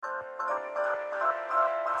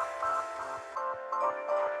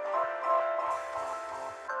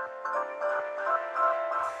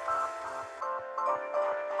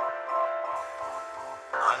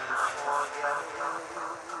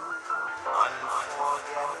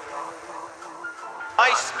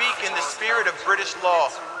I speak in the spirit of British law,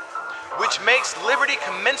 which makes liberty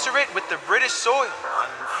commensurate with the British soil,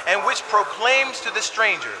 and which proclaims to the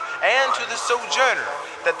stranger and to the sojourner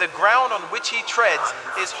that the ground on which he treads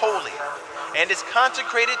is holy, and is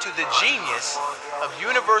consecrated to the genius of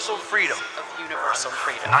universal freedom. 90%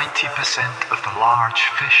 of the large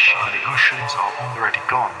fish in the oceans are already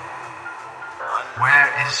gone. Where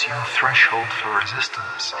is your threshold for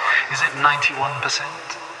resistance? Is it 91%?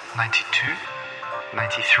 92?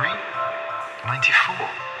 93? 94?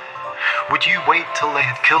 Would you wait till they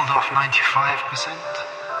had killed off 95%?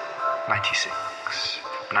 96?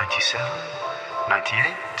 97?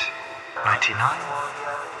 98? 99?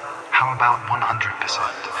 How about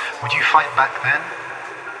 100%? Would you fight back then?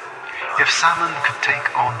 If salmon could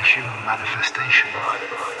take on human manifestation,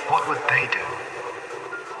 what would they do?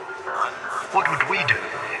 What would we do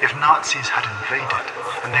if Nazis had invaded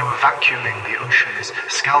and they were vacuuming the oceans,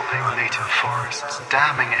 scalping native forests,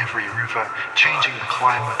 damming every river, changing the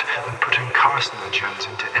climate and putting carcinogens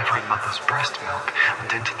into every mother's breast milk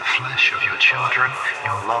and into the flesh of your children,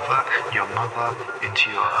 your lover, your mother,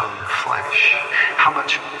 into your own flesh? How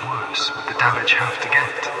much worse would the damage have to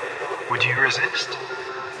get? Would you resist?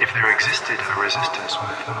 If there existed a resistance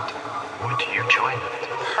movement, would you join it?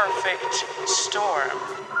 Perfect storm.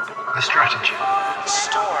 The strategy.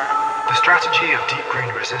 Storm. The strategy of deep green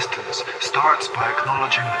resistance starts by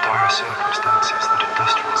acknowledging the dire circumstances that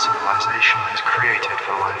industrial civilization has created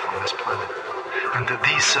for life on this planet, and that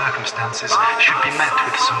these circumstances should be met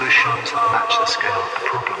with solutions that match the scale of the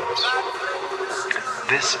problems.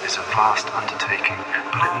 This is a vast undertaking,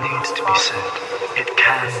 but it needs to be said. It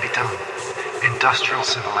can be done. Industrial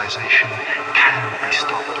civilization can be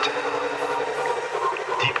stopped.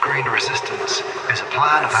 Deep green resistance is a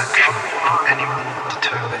plan of action for anyone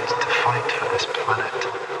determined to fight for this planet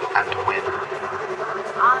and win.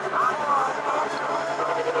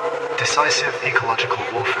 Decisive Ecological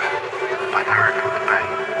Warfare by Eric Bay.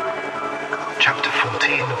 Chapter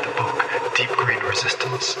 14 of the book Deep Green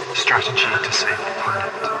Resistance, Strategy to Save the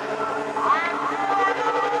Planet.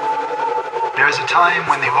 There is a time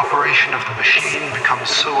when the operation of the machine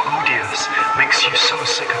becomes so odious, makes you so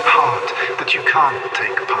sick of heart, that you can't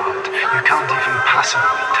take part. You can't even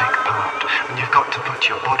passively take part. And you've got to put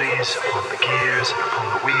your bodies upon the gears, upon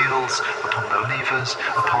the wheels, upon the levers,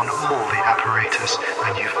 upon all the apparatus,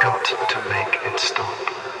 and you've got to make it stop.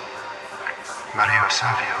 Mario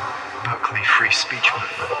Savio, Berkeley Free Speech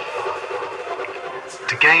Movement.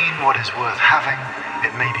 To gain what is worth having,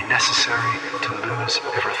 it may be necessary to lose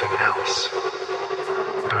everything else.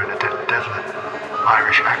 Bernadette Devlin,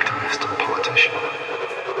 Irish activist and politician.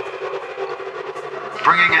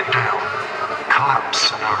 Bringing it down, collapse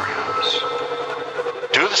scenarios.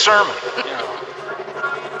 Do the sermon.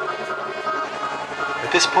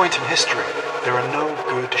 At this point in history, there are no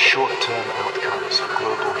good short-term outcomes for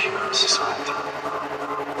global human society.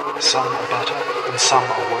 Some are better and some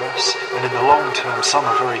are worse, and in the long term some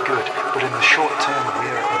are very good, but in the short term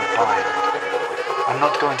we're in a bind. I'm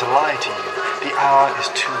not going to lie to you, the hour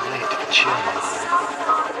is too late for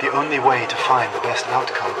cheermongering. The only way to find the best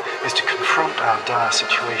outcome is to confront our dire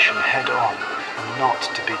situation head on and not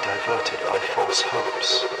to be diverted by false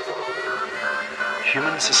hopes.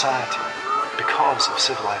 Human society, because of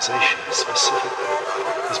civilization specifically,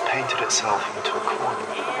 has painted itself into a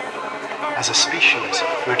corner. As a species,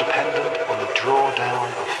 we're dependent on the drawdown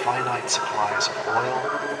of finite supplies of oil,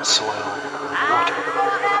 soil, and water.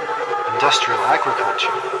 Industrial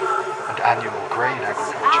agriculture, and annual grain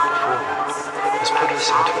agriculture before that, has put us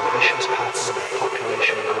into a vicious pattern of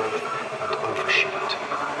population growth and overshoot.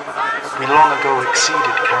 We long ago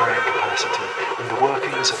exceeded carrying capacity, and the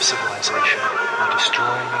workings of civilization are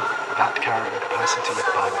destroying that carrying capacity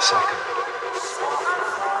by the second.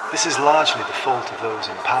 This is largely the fault of those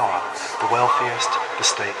in power, the wealthiest, the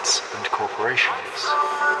states, and corporations.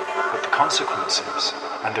 But the consequences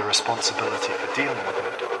and the responsibility for dealing with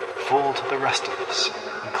it fall to the rest of us,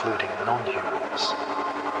 including non-humans.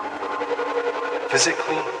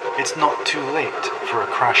 Physically, it's not too late for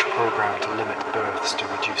a crash program to limit births to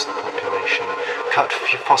reduce the population, cut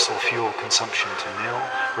fossil fuel consumption to nil,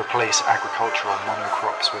 replace agricultural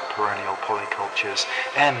monocrops with perennial polycultures,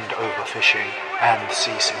 end overfishing, and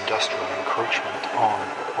cease industrial encroachment on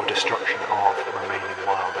or destruction of remaining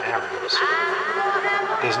wild areas.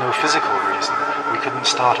 There's no physical reason we couldn't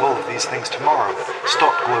start all of these things tomorrow,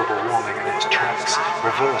 stop global warming in its tracks,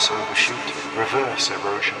 reverse overshoot, reverse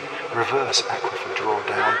erosion, reverse aquifer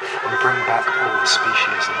drawdown, and bring back all the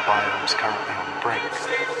species and biomes currently on the brink.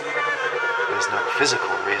 There's no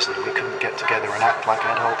physical reason we couldn't get together and act like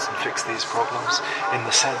adults and fix these problems, in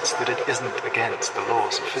the sense that it isn't against the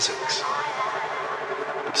laws of physics.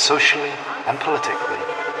 But socially and politically,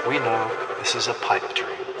 we know this is a pipe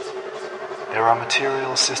dream. There are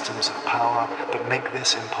material systems of power that make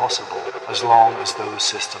this impossible as long as those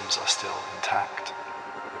systems are still intact.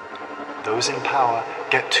 Those in power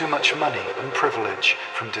get too much money and privilege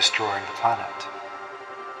from destroying the planet.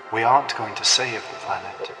 We aren't going to save the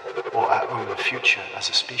planet or our own future as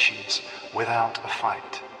a species without a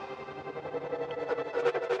fight.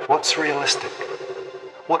 What's realistic?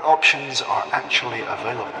 What options are actually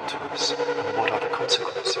available to us, and what are the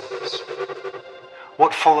consequences?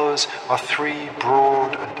 What follows are three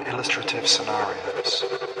broad and illustrative scenarios.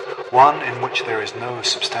 One in which there is no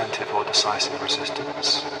substantive or decisive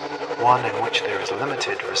resistance. One in which there is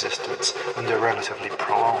limited resistance and a relatively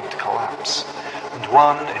prolonged collapse. And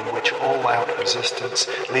one in which all-out resistance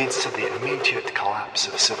leads to the immediate collapse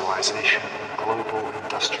of civilization and global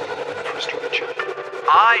industrial infrastructure.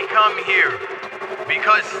 I come here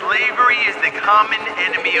because slavery is the common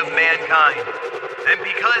enemy of mankind, and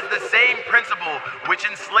because the same principle which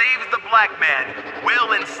enslaves the black man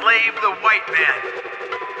will enslave the white man.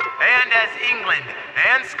 And as England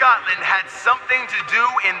and Scotland had something to do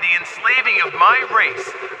in the enslaving of my race,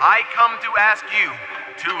 I come to ask you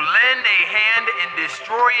to lend a hand in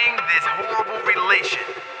destroying this horrible relation.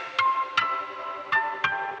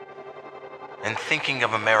 And thinking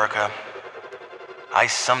of America, I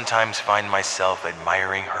sometimes find myself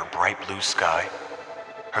admiring her bright blue sky,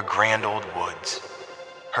 her grand old woods,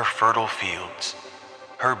 her fertile fields,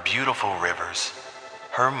 her beautiful rivers,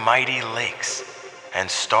 her mighty lakes, and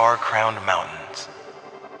star-crowned mountains.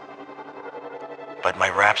 But my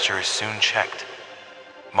rapture is soon checked.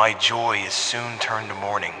 My joy is soon turned to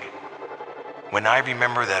mourning, when I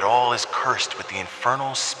remember that all is cursed with the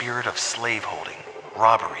infernal spirit of slaveholding,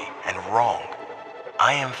 robbery, and wrong.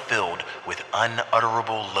 I am filled with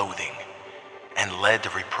unutterable loathing, and led to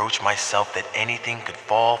reproach myself that anything could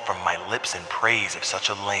fall from my lips in praise of such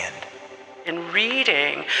a land. In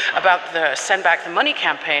reading about the Send Back the Money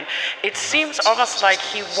campaign, it seems almost like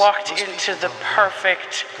he walked into the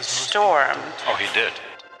perfect storm. Oh, he did.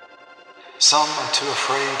 Some are too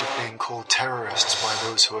afraid of being called terrorists by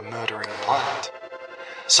those who are murdering the planet.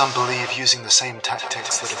 Some believe using the same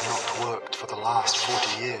tactics that have not worked for the last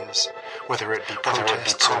 40 years, whether it be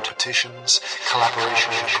protests or petitions,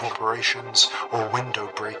 collaboration with corporations, or window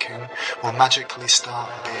breaking, will magically start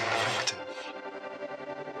being effective.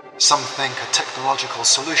 Some think a technological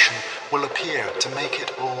solution will appear to make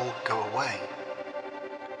it all go away.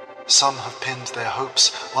 Some have pinned their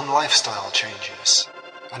hopes on lifestyle changes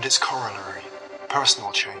and its corollary,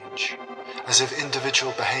 personal change, as if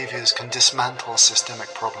individual behaviors can dismantle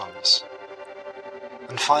systemic problems.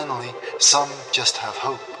 And finally, some just have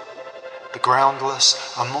hope, the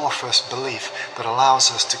groundless, amorphous belief that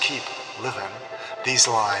allows us to keep living these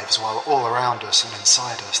lives while all around us and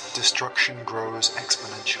inside us the destruction grows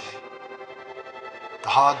exponentially. The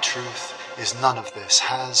hard truth is none of this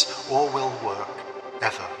has or will work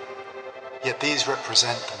ever. Yet these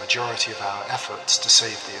represent the majority of our efforts to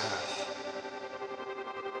save the earth.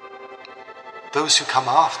 Those who come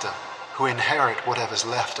after, who inherit whatever's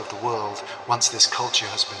left of the world once this culture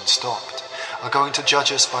has been stopped, are going to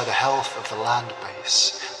judge us by the health of the land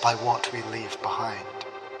base, by what we leave behind.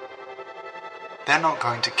 They're not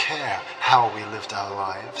going to care how we lived our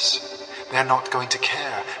lives. They're not going to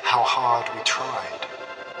care how hard we tried.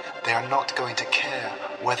 They are not going to care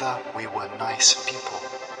whether we were nice people.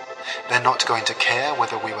 They're not going to care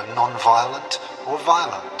whether we were non-violent or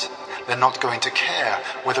violent. They're not going to care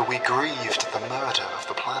whether we grieved the murder of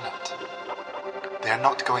the planet. They're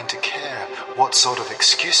not going to care what sort of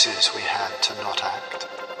excuses we had to not act.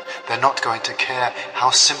 They're not going to care how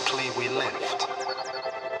simply we lived.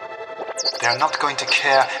 They're not going to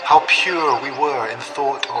care how pure we were in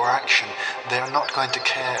thought or action. They're not going to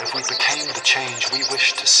care if we became the change we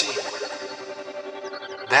wished to see.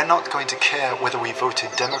 They're not going to care whether we voted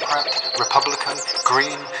Democrat, Republican,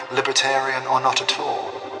 Green, Libertarian, or not at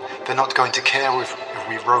all. They're not going to care if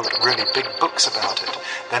we wrote really big books about it.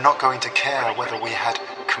 They're not going to care whether we had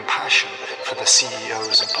compassion for the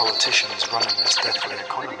CEOs and politicians running this deathly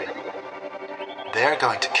economy. They're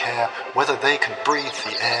going to care whether they can breathe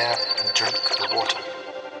the air and drink the water.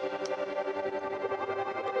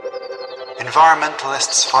 In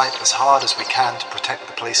Environmentalists fight as hard as we can to protect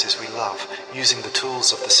the places we love, using the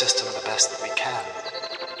tools of the system the best that we can.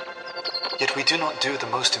 Yet we do not do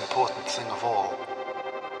the most important thing of all.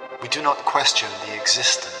 We do not question the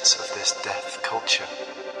existence of this death culture.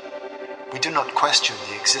 We do not question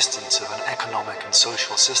the existence of an economic and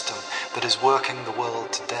social system that is working the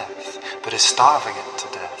world to death, that is starving it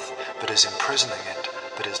to death, that is imprisoning it,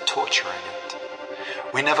 that is torturing it.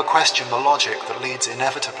 We never question the logic that leads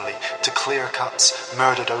inevitably to clear cuts,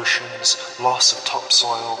 murdered oceans, loss of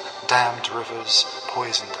topsoil, dammed rivers,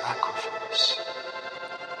 poisoned aquifers.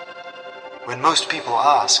 When most people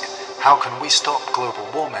ask, how can we stop global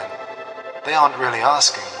warming, they aren't really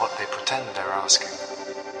asking what they pretend they're asking.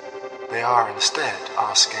 They are instead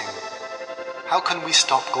asking, how can we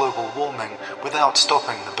stop global warming without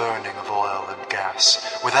stopping the burning of oil and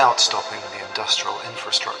gas, without stopping the industrial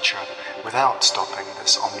infrastructure, without stopping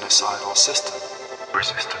this omnicidal system?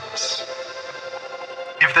 Resistance.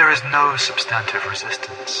 If there is no substantive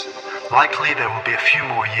resistance, likely there will be a few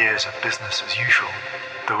more years of business as usual,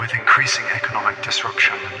 though with increasing economic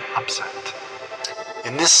disruption and upset.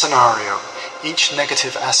 In this scenario, each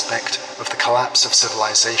negative aspect of the collapse of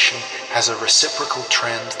civilization has a reciprocal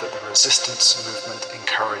trend that the resistance movement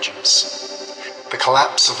encourages. The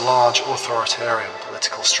collapse of large authoritarian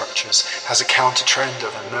political structures has a counter-trend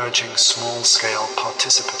of emerging small-scale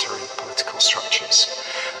participatory political structures.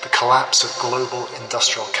 The collapse of global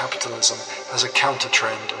industrial capitalism has a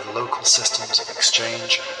counter-trend of local systems of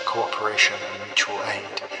exchange, cooperation and mutual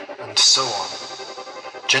aid, and so on.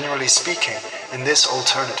 Generally speaking, in this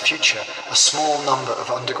alternate future, a small number of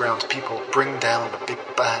underground people bring down the big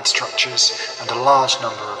bad structures, and a large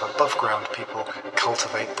number of above-ground people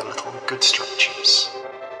cultivate the little good structures.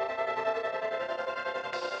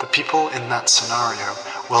 The people in that scenario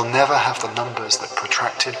will never have the numbers that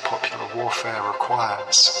protracted popular warfare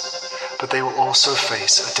requires, but they will also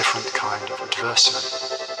face a different kind of adversary,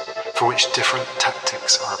 for which different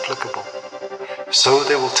tactics are applicable. So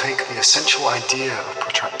they will take the essential idea of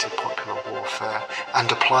protracted popular warfare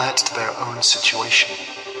and apply it to their own situation,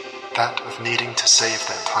 that of needing to save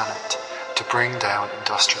their planet, to bring down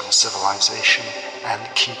industrial civilization and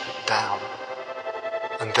keep it down.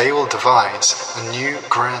 And they will devise a new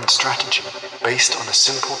grand strategy based on a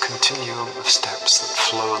simple continuum of steps that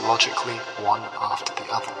flow logically one after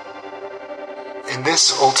the other. In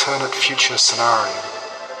this alternate future scenario,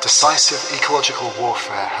 decisive ecological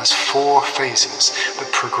warfare has 4 phases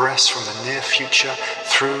that progress from the near future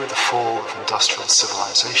through the fall of industrial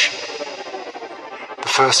civilization. The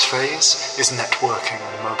first phase is networking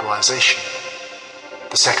and mobilization.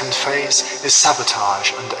 The second phase is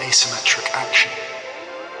sabotage and asymmetric action.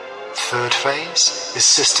 The third phase is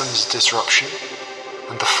systems disruption.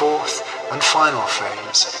 And the fourth and final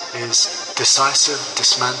phase is decisive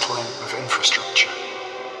dismantling of infrastructure.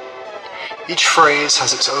 Each phase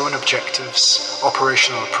has its own objectives,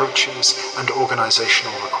 operational approaches, and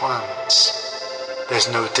organizational requirements.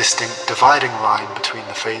 There's no distinct dividing line between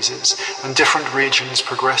the phases, and different regions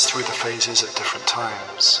progress through the phases at different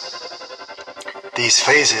times. These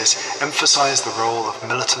phases emphasize the role of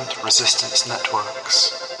militant resistance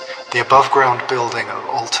networks. The above-ground building of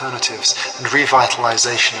alternatives and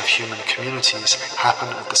revitalization of human communities happen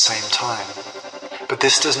at the same time. But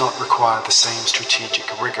this does not require the same strategic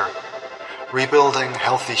rigor. Rebuilding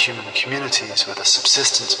healthy human communities with a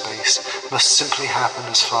subsistence base must simply happen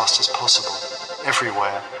as fast as possible,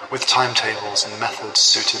 everywhere, with timetables and methods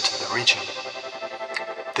suited to the region.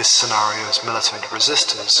 This scenario's militant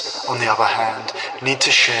resistors, on the other hand, need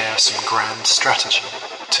to share some grand strategy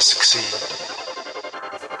to succeed.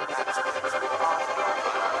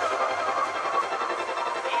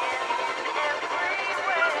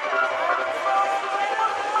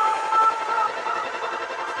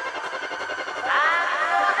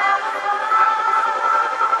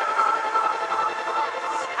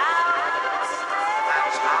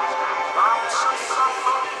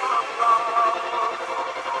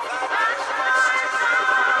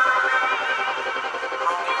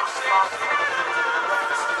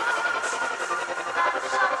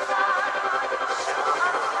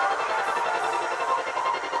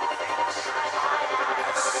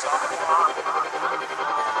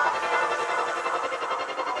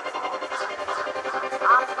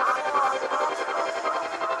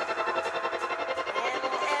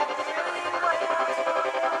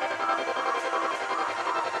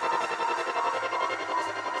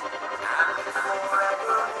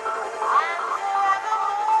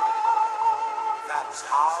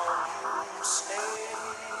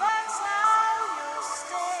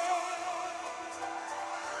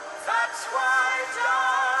 That's why,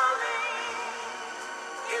 darling,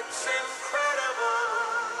 it's incredible.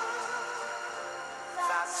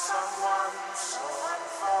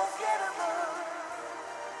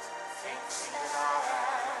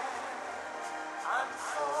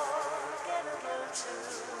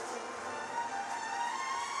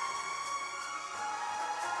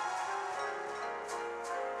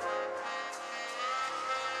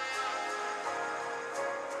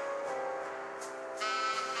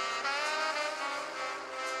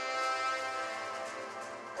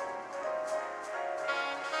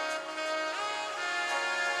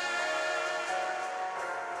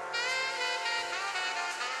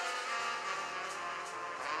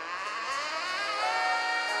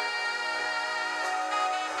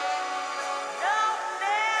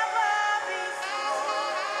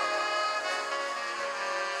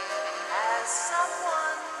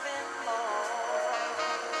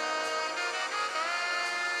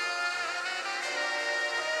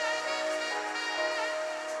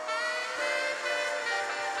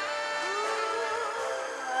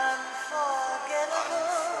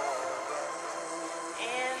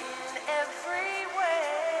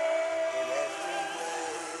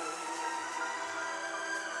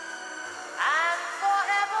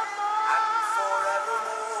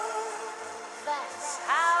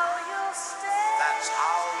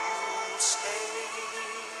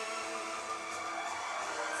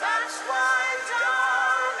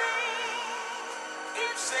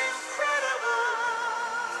 incredible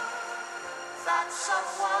that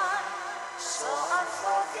someone so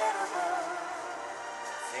unforgettable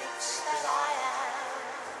thinks that I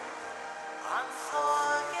am unforgettable.